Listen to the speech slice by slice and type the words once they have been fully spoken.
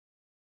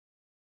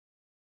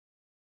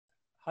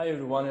Hi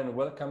everyone and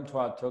welcome to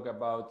our talk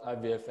about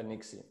IVF and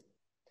ICSI.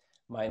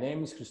 My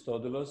name is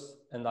Christodoulos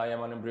and I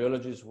am an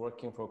embryologist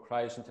working for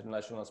Christ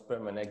International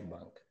Sperm and Egg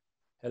Bank,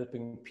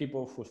 helping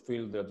people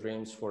fulfill their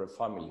dreams for a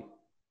family.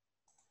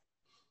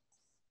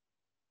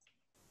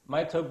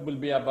 My talk will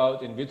be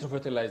about in vitro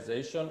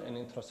fertilization and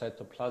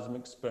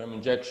intracytoplasmic sperm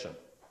injection.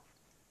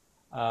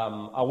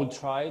 I will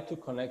try to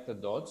connect the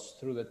dots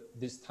through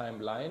this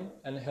timeline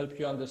and help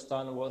you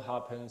understand what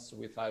happens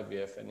with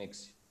IVF and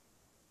ICSI.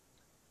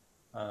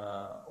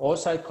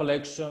 Oocyte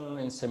collection,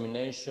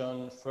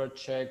 insemination, FIR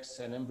checks,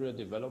 and embryo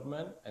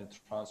development and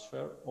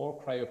transfer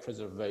or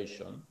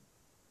cryopreservation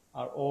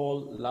are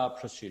all lab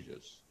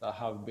procedures that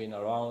have been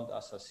around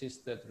as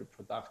assisted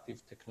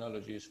reproductive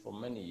technologies for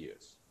many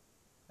years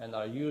and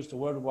are used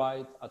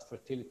worldwide at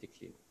fertility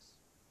clinics.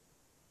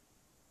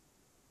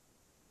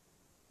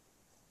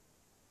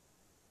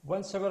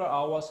 When several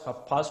hours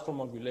have passed from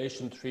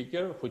ovulation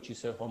trigger, which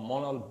is a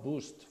hormonal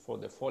boost for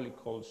the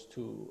follicles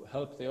to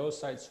help the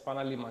oocytes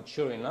finally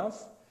mature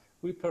enough,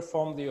 we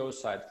perform the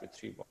oocyte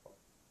retrieval.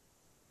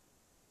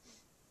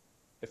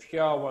 A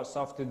few hours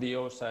after the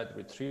oocyte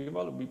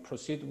retrieval, we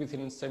proceed with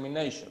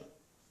insemination.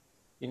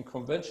 In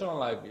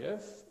conventional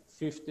IVF,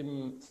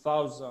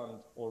 15,000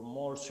 or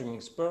more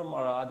swimming sperm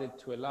are added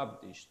to a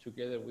lab dish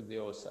together with the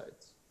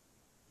oocytes.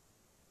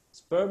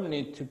 Sperm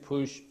need to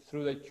push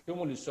through the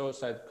cumulus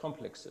oocyte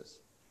complexes,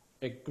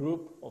 a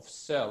group of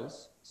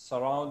cells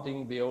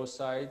surrounding the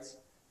oocytes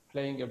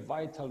playing a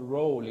vital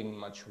role in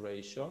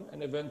maturation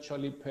and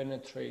eventually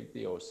penetrate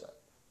the oocyte.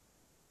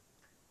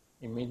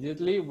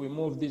 Immediately, we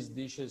move these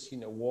dishes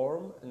in a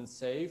warm and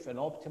safe and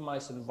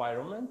optimized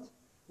environment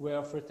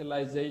where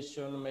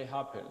fertilization may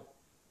happen.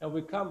 And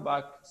we come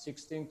back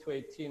 16 to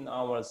 18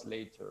 hours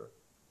later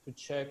to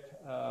check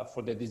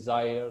for the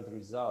desired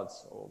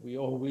results, or we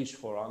all wish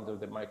for under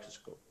the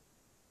microscope.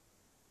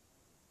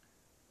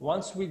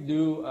 Once we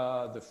do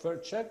the FIR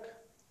check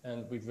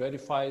and we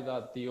verify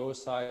that the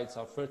oocytes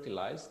are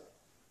fertilized,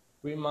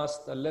 we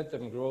must let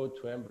them grow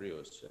to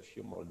embryos a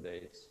few more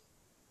days.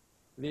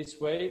 This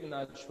way,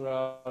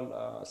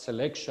 natural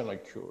selection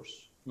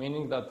occurs,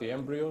 meaning that the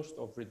embryos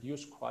of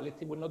reduced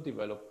quality will not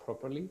develop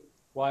properly,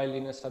 while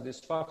in a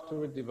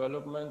satisfactory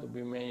development,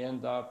 we may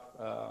end up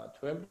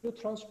to embryo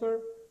transfer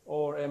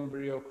or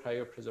embryo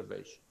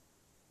cryopreservation.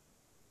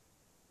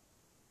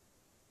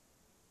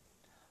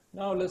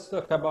 Now let's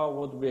talk about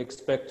what we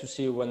expect to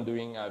see when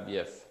doing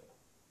IVF.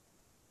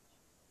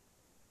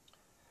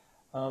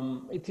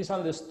 It is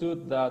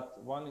understood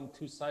that 1 in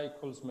 2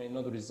 cycles may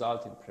not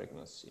result in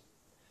pregnancy,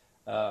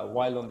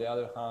 while on the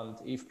other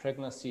hand, if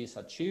pregnancy is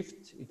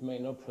achieved, it may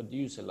not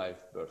produce a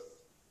live birth.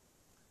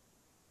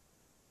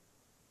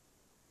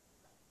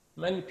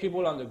 Many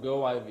people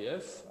undergo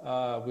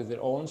IVF with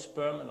their own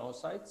sperm and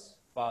oocytes,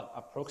 but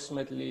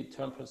approximately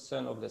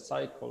 10% of the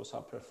cycles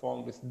are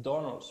performed with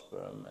donor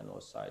sperm and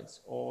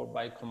oocytes or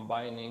by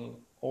combining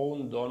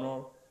own and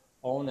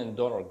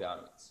donor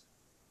gametes.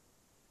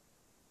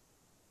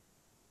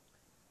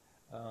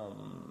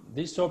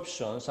 These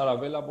options are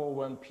available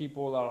when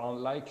people are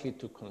unlikely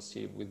to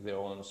conceive with their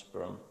own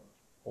sperm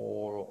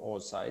or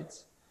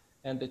oocytes,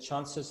 and the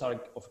chances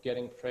of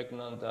getting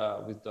pregnant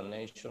with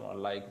donation are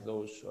like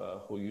those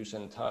who use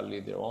entirely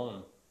their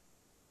own.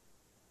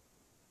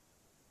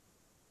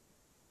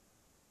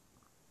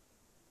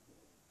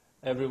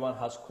 Everyone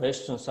has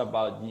questions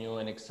about new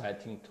and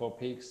exciting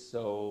topics,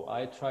 so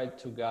I tried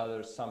to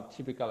gather some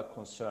typical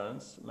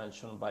concerns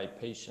mentioned by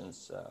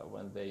patients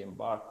when they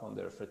embark on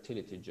their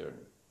fertility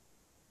journey.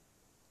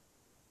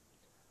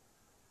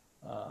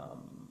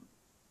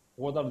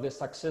 What are the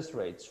success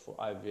rates for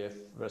IVF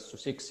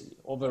versus ICSI?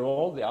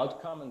 Overall, the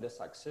outcome and the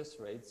success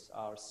rates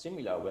are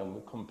similar when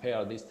we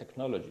compare these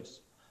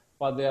technologies,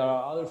 but there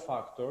are other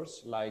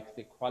factors like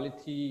the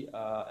quality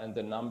and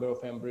the number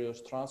of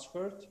embryos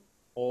transferred,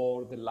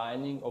 or the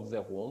lining of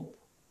the womb,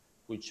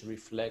 which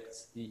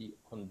reflects the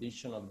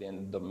condition of the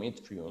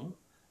endometrium,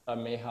 that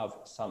may have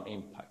some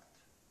impact.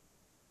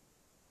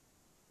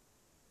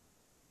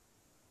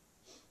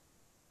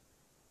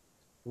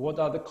 What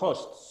are the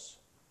costs?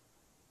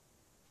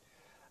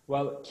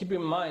 Well, keep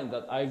in mind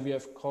that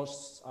IVF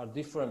costs are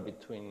different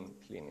between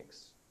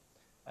clinics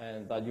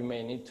and that you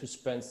may need to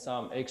spend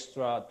some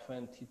extra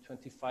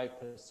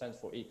 20–25%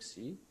 for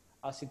ICSI,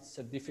 as it's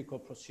a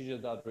difficult procedure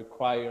that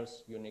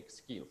requires unique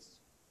skills.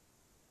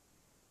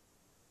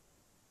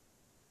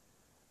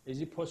 Is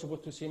it possible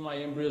to see my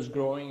embryos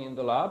growing in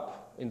the lab,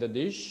 in the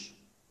dish?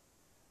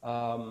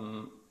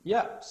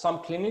 Yeah,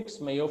 some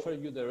clinics may offer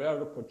you the rare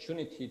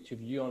opportunity to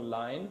view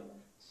online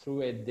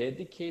through a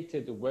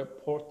dedicated web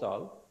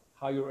portal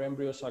how your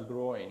embryos are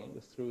growing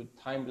through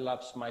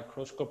time-lapse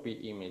microscopy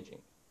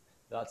imaging.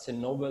 That's a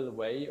novel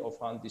way of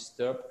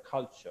undisturbed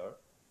culture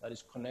that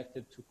is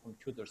connected to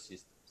computer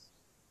systems.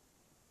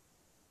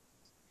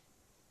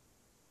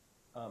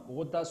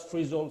 What does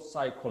freeze-all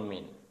cycle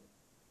mean?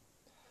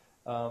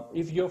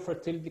 If your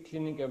fertility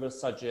clinic ever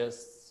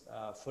suggests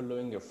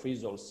following a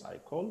freeze-all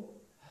cycle,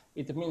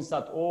 it means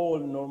that all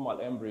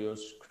normal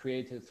embryos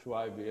created through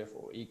IVF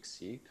or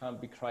ICSI can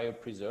be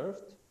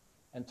cryopreserved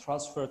and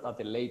transferred at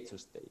a later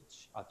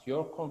stage, at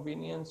your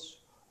convenience,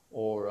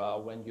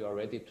 or when you are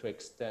ready to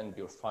extend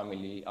your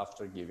family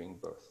after giving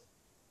birth.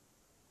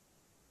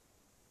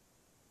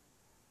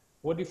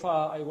 What if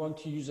I want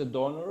to use a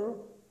donor?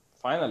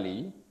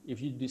 Finally,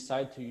 if you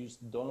decide to use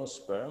donor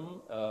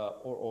sperm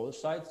or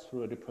oocytes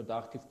through a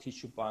reproductive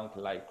tissue bank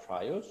like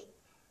Cryos,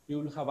 you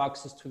will have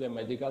access to the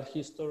medical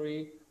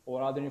history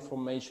or other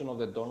information of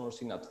the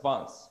donors in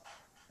advance.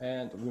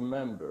 And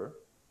remember,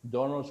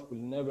 donors will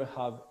never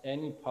have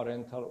any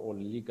parental or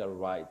legal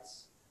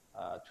rights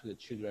to the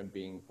children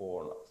being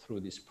born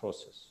through this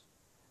process.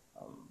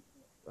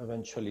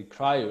 Eventually,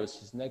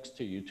 Cryos is next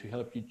to you to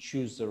help you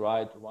choose the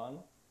right one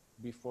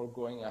before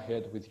going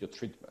ahead with your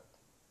treatment.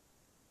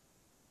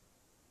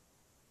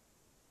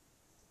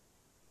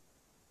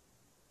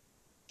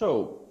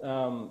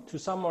 So, to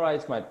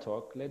summarize my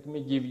talk, let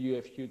me give you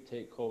a few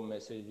take-home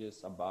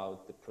messages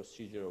about the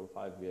procedure of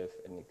IVF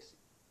and ICSI.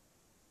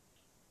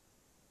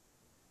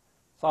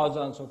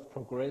 Thousands of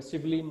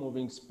progressively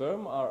moving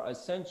sperm are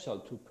essential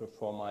to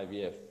perform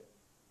IVF.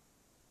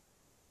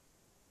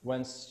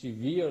 When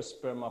severe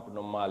sperm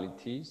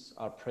abnormalities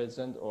are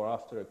present or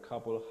after a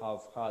couple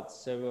have had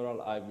several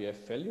IVF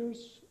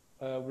failures,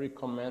 we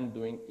recommend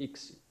doing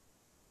ICSI.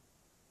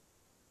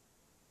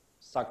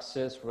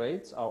 Success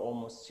rates are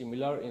almost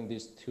similar in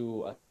these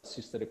two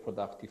assisted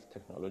reproductive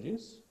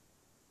technologies.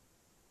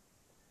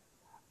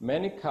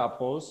 Many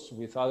couples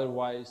with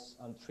otherwise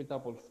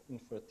untreatable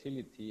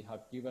infertility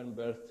have given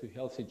birth to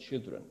healthy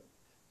children.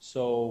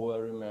 So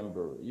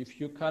remember, if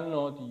you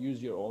cannot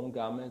use your own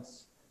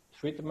gametes,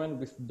 treatment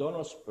with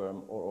donor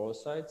sperm or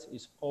oocytes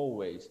is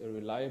always a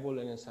reliable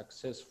and a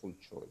successful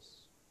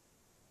choice.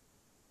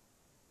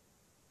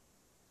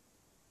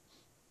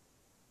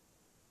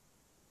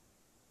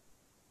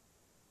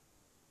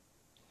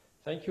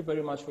 Thank you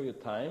very much for your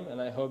time,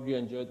 and I hope you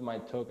enjoyed my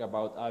talk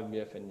about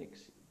IVF and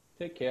ICSI.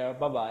 Take care.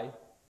 Bye-bye.